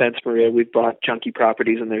our defense, Maria, we've bought junky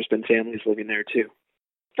properties, and there's been families living there too.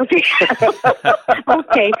 Okay.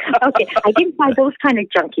 Okay. I didn't buy those kind of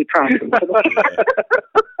junky properties.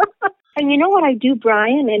 And you know what I do,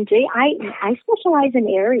 Brian and Jay? I specialize in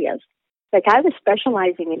areas. Like I was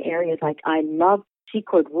specializing in areas like I love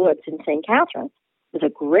Seacourt Woods in St. Catharines. It was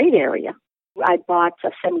a great area. I bought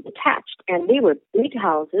a semi-detached, and they were big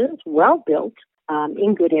houses, well built,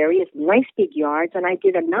 in good areas, nice big yards, and I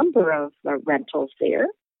did a number of rentals there.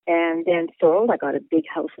 And then Thorold, I got a big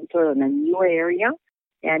house in Thorold in a newer area.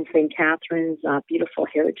 And St. Catharines, beautiful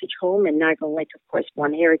heritage home. And Niagara Lake, of course,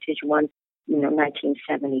 one heritage, one,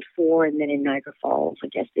 1974. And then in Niagara Falls, I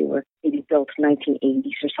guess they were maybe built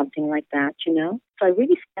 1980s or something like that, So I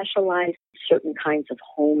really specialized in certain kinds of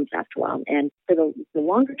homes after a while. And for the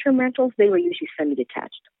longer-term rentals, they were usually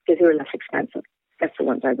semi-detached because they were less expensive. That's the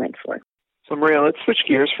ones I went for. So, Maria, let's switch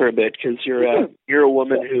gears for a bit, because you're a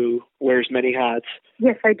woman who wears many hats.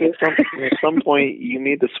 Yes, I do. At some point, you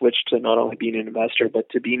need to switch to not only being an investor, but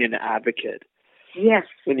to being an advocate. Yes.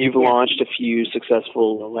 And you've launched a few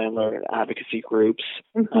successful landlord advocacy groups.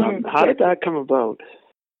 How did that come about?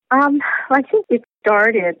 I think it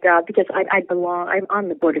started because I'm on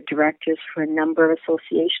the board of directors for a number of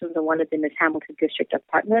associations, and one of them is Hamilton District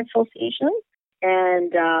Apartment Association.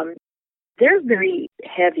 And they're very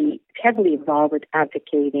heavily involved with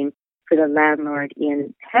advocating for the landlord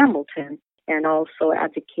in Hamilton, and also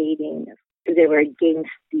advocating because they were against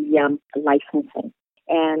the licensing.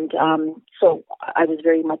 And so I was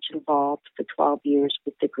very much involved for 12 years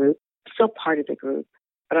with the group, still part of the group,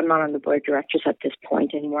 but I'm not on the board of directors at this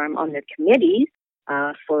point anymore. I'm on the committee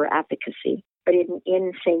for advocacy. But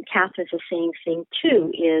in St. Catharines, the same thing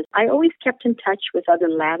too is I always kept in touch with other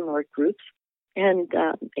landlord groups. And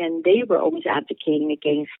they were always advocating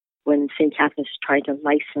against when St. Catharines tried to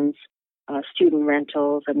license student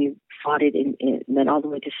rentals, and we fought it and went all the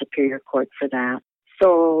way to Superior Court for that.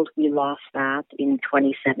 Sold, we lost that in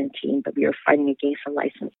 2017, but we were fighting against the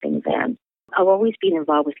licensing then. I've always been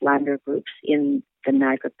involved with landlord groups in the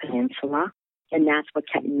Niagara Peninsula, and that's what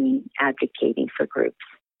kept me advocating for groups.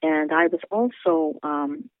 And I was also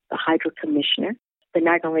the Hydro Commissioner, the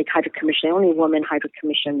Niagara Lake Hydro Commissioner, the only woman Hydro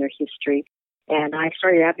Commissioner in their history. And I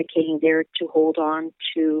started advocating there to hold on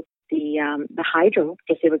to the hydro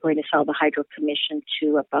because they were going to sell the Hydro Commission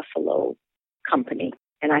to a Buffalo company.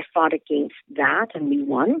 And I fought against that, and we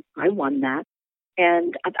won. I won that.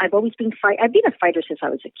 And I've always been I've been a fighter since I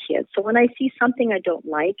was a kid. So when I see something I don't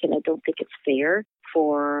like and I don't think it's fair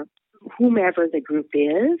for whomever the group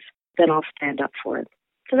is, then I'll stand up for it.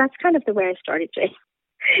 So that's kind of the way I started, Jay.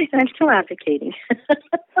 And I'm still advocating.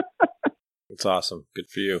 That's awesome. Good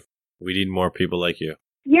for you. We need more people like you.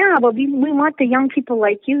 Yeah, well, we want the young people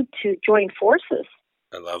like you to join forces.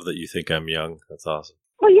 I love that you think I'm young. That's awesome.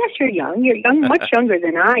 Well, yes, you're young. You're young, much younger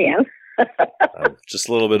than I am. I'm just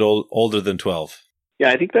a little bit older than 12. Yeah,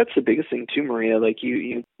 I think that's the biggest thing too, Maria. Like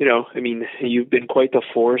you know, I mean, you've been quite the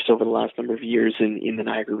force over the last number of years in the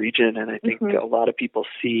Niagara region, and I think a lot of people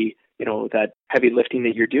see, you know, that heavy lifting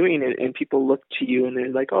that you're doing, and people look to you and they're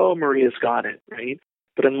like, "Oh, Maria's got it," right?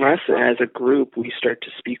 But unless, as a group, we start to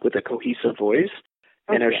speak with a cohesive voice,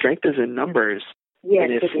 and our strength is in numbers. Yes,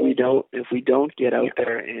 and if we don't get out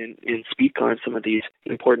there and speak on some of these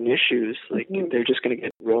important issues, like they're just going to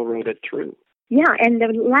get railroaded through. Yeah, and the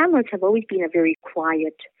landlords have always been a very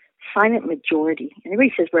quiet, silent majority. And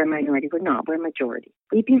everybody says we're a minority. We're not. We're a majority.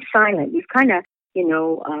 We've been silent. We've kind of,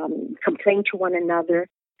 complained to one another,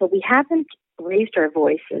 but we haven't raised our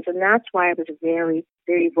voices. And that's why I was very,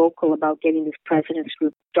 very vocal about getting this president's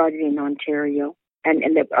group started in Ontario and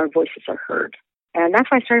that our voices are heard. And that's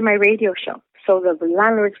why I started my radio show, so the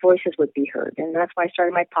landlords' voices would be heard. And that's why I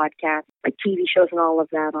started my podcast, my TV shows and all of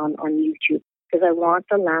that on YouTube, because I want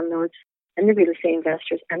the landlords and the real estate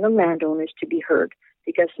investors and the landowners to be heard,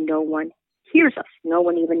 because no one hears us. No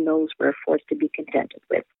one even knows we're a force to be contended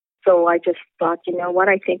with. So I just thought, you know what,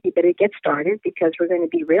 I think we better get started because we're going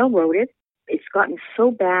to be railroaded. It's gotten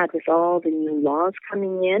so bad with all the new laws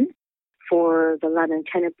coming in for the Landlord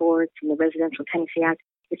Tenant Boards and the Residential Tenancy Act.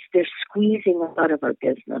 They're squeezing us out of our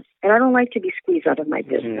business. And I don't like to be squeezed out of my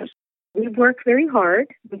business. We work very hard.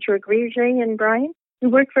 Would you agree, Jay and Brian? We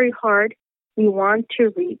work very hard. We want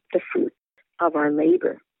to reap the fruit of our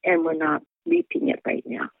labor, and we're not reaping it right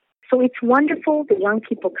now. So it's wonderful, the young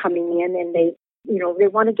people coming in, and they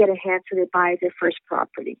want to get ahead, so they buy their first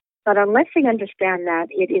property. But unless they understand that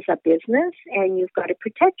it is a business and you've got to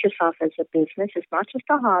protect yourself as a business, it's not just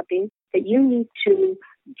a hobby, that you need to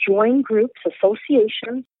join groups,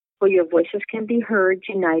 associations, where your voices can be heard,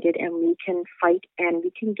 united, and we can fight and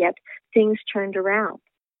we can get things turned around.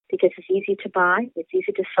 Because it's easy to buy, it's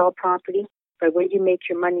easy to sell property, but where you make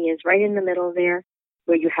your money is right in the middle there,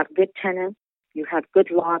 where you have good tenants, you have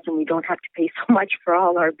good laws, and we don't have to pay so much for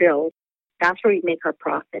all our bills. That's where we make our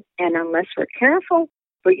profit. And unless we're careful,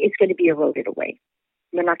 it's going to be eroded away.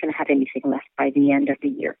 We're not going to have anything left by the end of the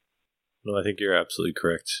year. No, I think you're absolutely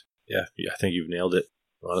correct. Yeah, I think you've nailed it,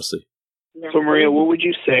 honestly. So, Maria, what would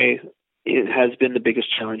you say has been the biggest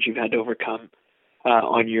challenge you've had to overcome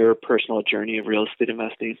on your personal journey of real estate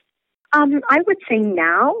investing? I would say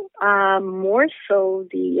now, more so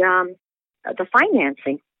the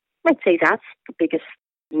financing. I'd say that's the biggest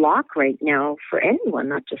block right now for anyone,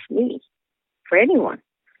 not just me, for anyone.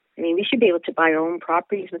 I mean, we should be able to buy our own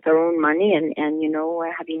properties with our own money and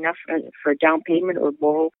have enough for a down payment or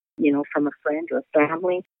borrow, from a friend or a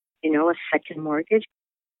family, a second mortgage.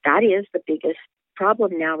 That is the biggest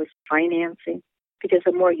problem now, is financing, because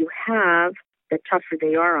the more you have, the tougher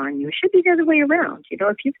they are on you. It should be the other way around.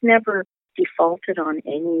 If you've never defaulted on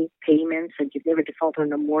any payments and you've never defaulted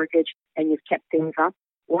on a mortgage and you've kept things up,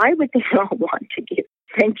 why would they all want to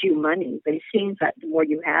lend you money? But it seems that the more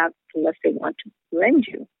you have, the less they want to lend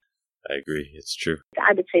you. I agree. It's true.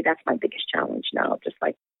 I would say that's my biggest challenge now.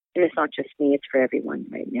 And it's not just me, it's for everyone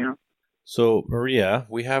right now. So, Maria,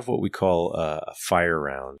 we have what we call a fire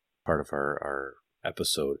round, part of our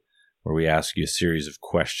episode, where we ask you a series of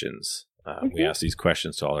questions. We ask these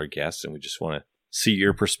questions to all our guests, and we just want to see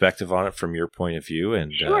your perspective on it from your point of view.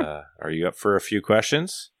 And sure. Are you up for a few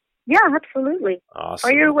questions? Yeah, absolutely. Awesome.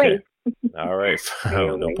 Fire away. All right.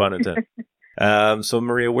 No pun intended. So,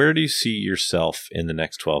 Maria, where do you see yourself in the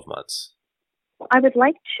next 12 months? I would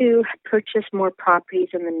like to purchase more properties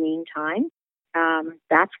in the meantime.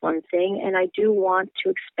 That's one thing. And I do want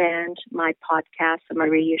to expand my podcast and my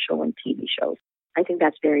radio show and TV shows. I think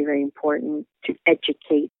that's very, very important to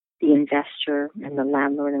educate the investor and the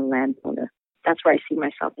landlord and landowner. That's where I see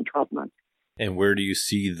myself in 12 months. And where do you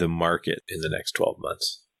see the market in the next 12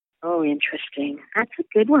 months? Oh, interesting. That's a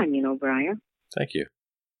good one, Brian. Thank you.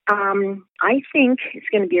 I think it's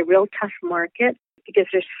going to be a real tough market because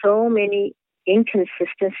there's so many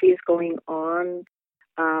inconsistencies going on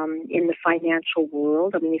in the financial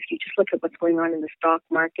world. I mean, if you just look at what's going on in the stock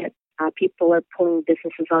market, people are pulling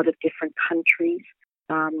businesses out of different countries.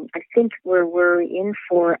 I think we're in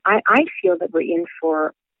for, I feel that we're in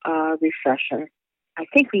for a recession. I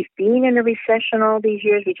think we've been in a recession all these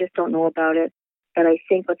years. We just don't know about it. But I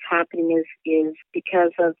think what's happening is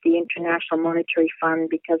because of the International Monetary Fund,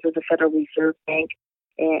 because of the Federal Reserve Bank,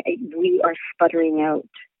 we are sputtering out.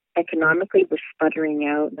 Economically, we're sputtering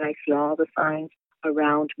out, and I see all the signs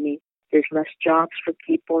around me. There's less jobs for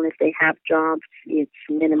people, and if they have jobs, it's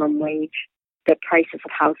minimum wage. The prices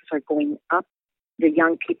of houses are going up. The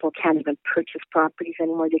young people can't even purchase properties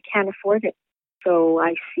anymore. They can't afford it. So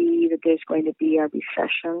I see that there's going to be a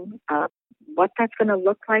recession. What that's going to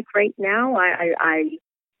look like right now, I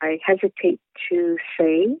hesitate to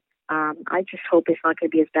say. I just hope it's not going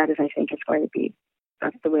to be as bad as I think it's going to be.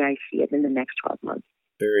 That's the way I see it in the next 12 months.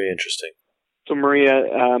 Very interesting. So, Maria,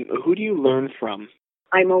 who do you learn from?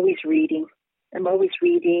 I'm always reading.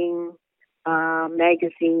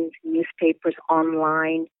 Magazines, newspapers,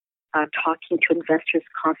 online, talking to investors,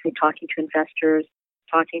 constantly talking to investors,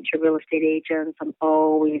 talking to real estate agents. I'm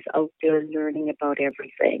always out there learning about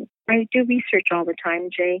everything. I do research all the time,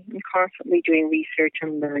 Jay. I'm constantly doing research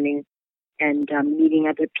and learning and meeting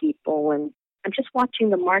other people. And I'm just watching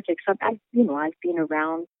the market. I've been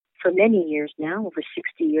around for many years now, over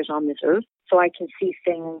 60 years on this earth. So I can see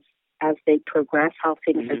things as they progress, how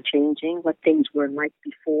things are changing, what things were like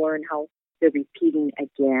before and how they're repeating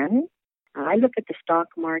again. I look at the stock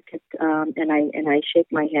market and I shake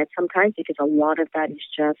my head sometimes because a lot of that is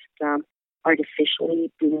just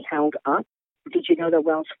artificially being held up. Did you know that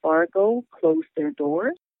Wells Fargo closed their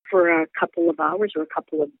doors for a couple of hours or a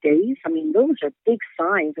couple of days? I mean, those are big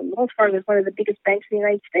signs. And Wells Fargo is one of the biggest banks in the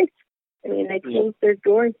United States. I mean, they closed their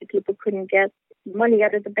doors so people couldn't get money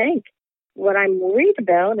out of the bank. What I'm worried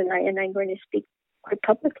about, and I'm going to speak quite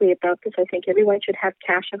publicly about this, I think everyone should have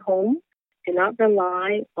cash at home. Do not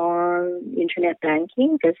rely on internet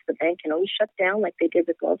banking because the bank can always shut down like they did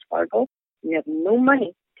with Wells Fargo. You have no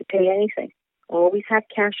money to pay anything. Always have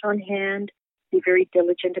cash on hand. Be very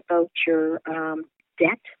diligent about your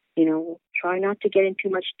debt. Try not to get in too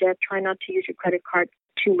much debt. Try not to use your credit card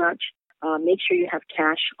too much. Make sure you have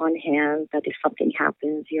cash on hand that if something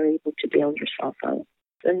happens, you're able to bail yourself out.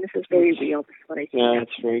 And this is very real. This is what I see. Yeah,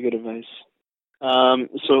 that's very good advice.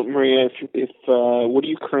 So, Maria, if what are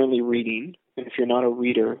you currently reading? And if you're not a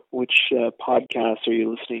reader, which podcasts are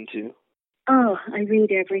you listening to? Oh, I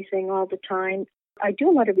read everything all the time. I do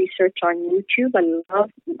a lot of research on YouTube. I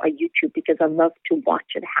love YouTube because I love to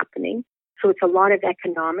watch it happening. So it's a lot of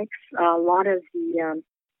economics. A lot of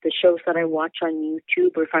the shows that I watch on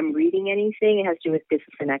YouTube, or if I'm reading anything, it has to do with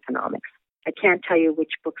business and economics. I can't tell you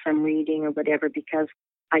which books I'm reading or whatever because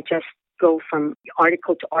I just go from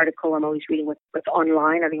article to article. I'm always reading what's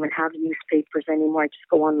online. I don't even have newspapers anymore. I just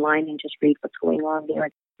go online and just read what's going on there. I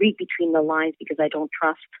read between the lines because I don't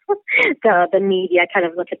trust the media. I kind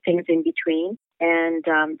of look at things in between. And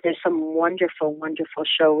there's some wonderful, wonderful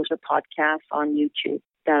shows or podcasts on YouTube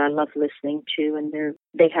that I love listening to. And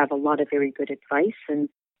they have a lot of very good advice. And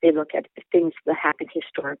they look at things that happened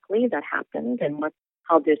historically that happened and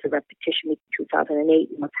how there's a repetition with 2008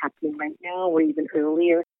 and what's happening right now or even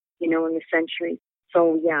earlier, in the century.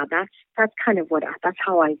 So yeah, that's kind of that's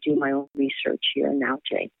how I do my own research here now,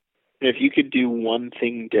 Jay. If you could do one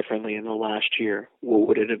thing differently in the last year, what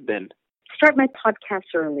would it have been? Start my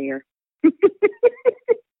podcast earlier. I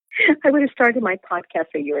would have started my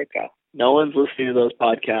podcast a year ago. No one's listening to those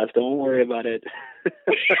podcasts. Don't worry about it.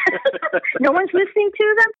 No one's listening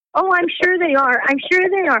to them? Oh, I'm sure they are.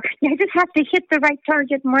 You just have to hit the right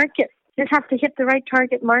target market.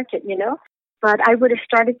 But I would have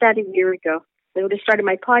started that a year ago. I would have started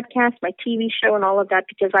my podcast, my TV show, and all of that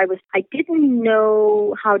because I didn't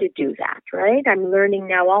know how to do that, right? I'm learning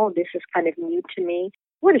now. All of this is kind of new to me. I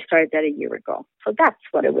would have started that a year ago. So that's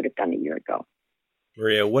what I would have done a year ago.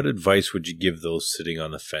 Maria, what advice would you give those sitting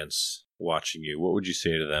on the fence watching you? What would you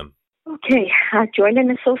say to them? Okay, join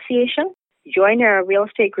an association. Join a real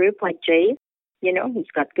estate group like Jay.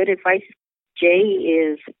 He's got good advice. Jay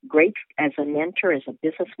is great as a mentor, as a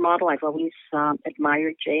business model. I've always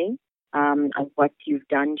admired Jay, of what you've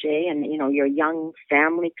done, Jay, and, your young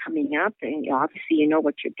family coming up, and obviously you know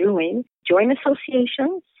what you're doing. Join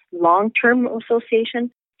associations, long-term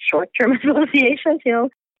associations, short-term associations,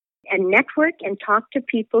 and network and talk to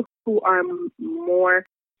people who are more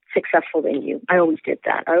successful than you. I always did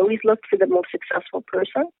that. I always looked for the most successful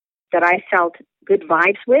person that I felt good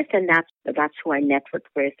vibes with, and that's who I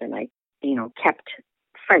networked with, and I kept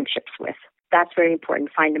friendships with. That's very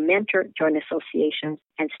important. Find a mentor, join associations,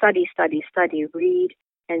 and study, read.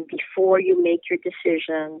 And before you make your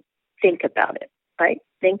decision, think about it, right?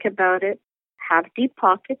 Think about it. Have deep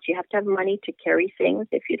pockets. You have to have money to carry things.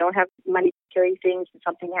 If you don't have money to carry things and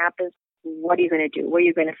something happens, what are you going to do? Where are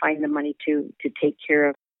you going to find the money to take care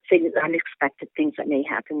of things, unexpected things that may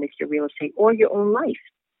happen with your real estate or your own life?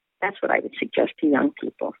 That's what I would suggest to young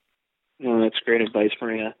people. Oh, that's great advice,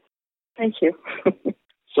 Maria. Thank you.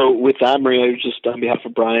 So with that, Maria, just on behalf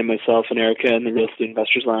of Brian, myself, and Erica and the Real Estate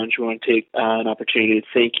Investors Lounge, we want to take an opportunity to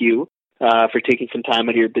thank you for taking some time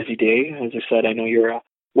out of your busy day. As I said, I know you're a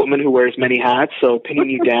woman who wears many hats, so pinning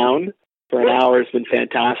you down for an hour has been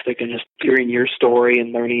fantastic, and just hearing your story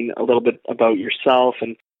and learning a little bit about yourself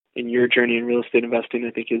and your journey in real estate investing,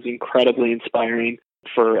 I think is incredibly inspiring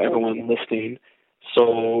for everyone listening.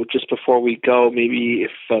 So just before we go, maybe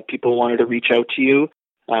if people wanted to reach out to you,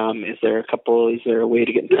 is there a way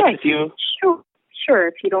to get in touch with you? Sure,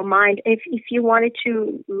 if you don't mind. If you wanted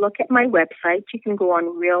to look at my website, you can go on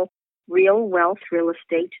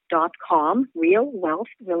realwealthrealestate.com.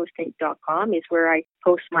 Realwealthrealestate.com is where I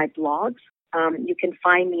post my blogs. You can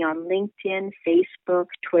find me on LinkedIn, Facebook,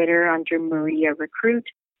 Twitter under Maria Rekrut.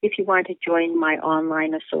 If you want to join my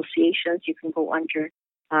online associations, you can go under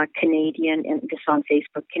Canadian, and this on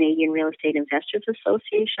Facebook, Canadian Real Estate Investors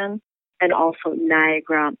Association, and also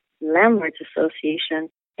Niagara Landlords Association.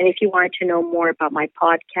 And if you wanted to know more about my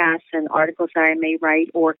podcasts and articles that I may write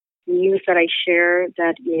or news that I share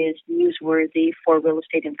that is newsworthy for real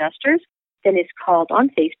estate investors, then it's called on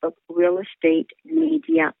Facebook, Real Estate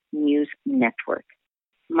Media News Network.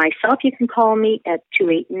 Myself, you can call me at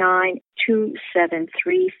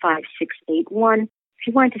 289-273-5681. If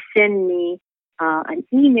you want to send me an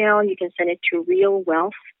email, you can send it to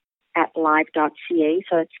realwealth@live.ca.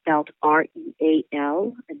 So it's spelled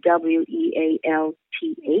REALWEALTH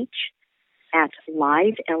at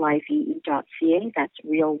live, LIVE.ca. That's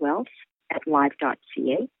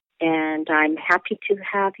realwealth@live.ca. And I'm happy to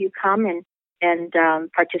have you come and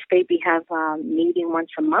participate. We have a meeting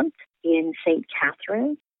once a month in St.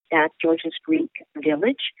 Catharines at George's Greek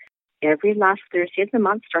Village. Every last Thursday of the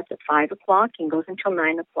month, starts at 5 o'clock and goes until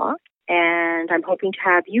 9 o'clock. And I'm hoping to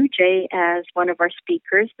have you, Jay, as one of our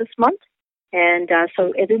speakers this month. And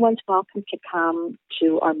so everyone's welcome to come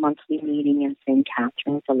to our monthly meeting in St.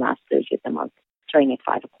 Catharines the last Thursday of the month, starting at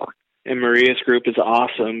 5 o'clock. And Maria's group is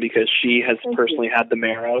awesome because she has personally had the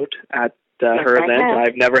mayor out at her event.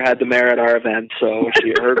 I've never had the mayor at our event, so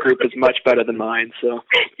her group is much better than mine. So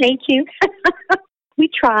thank you. We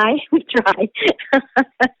try.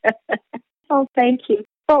 Oh, thank you.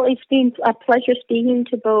 Well, it's been a pleasure speaking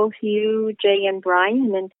to both you, Jay and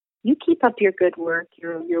Brian, and you keep up your good work.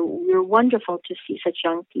 You're wonderful to see such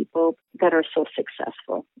young people that are so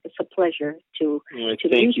successful. It's a pleasure to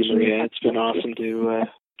thank you, Maria. It's been awesome to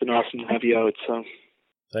have you out. So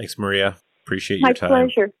thanks, Maria. Appreciate your time. My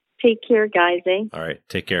pleasure. Take care, guys. All right,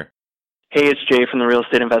 take care. Hey, it's Jay from the Real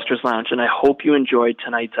Estate Investors Lounge, and I hope you enjoyed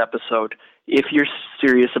tonight's episode. If you're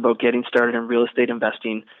serious about getting started in real estate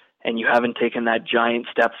investing and you haven't taken that giant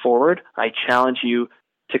step forward, I challenge you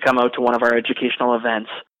to come out to one of our educational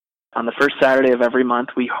events. On the first Saturday of every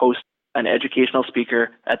month, we host an educational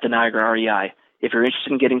speaker at the Niagara REI. If you're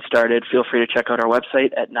interested in getting started, feel free to check out our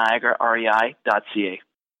website at niagararei.ca.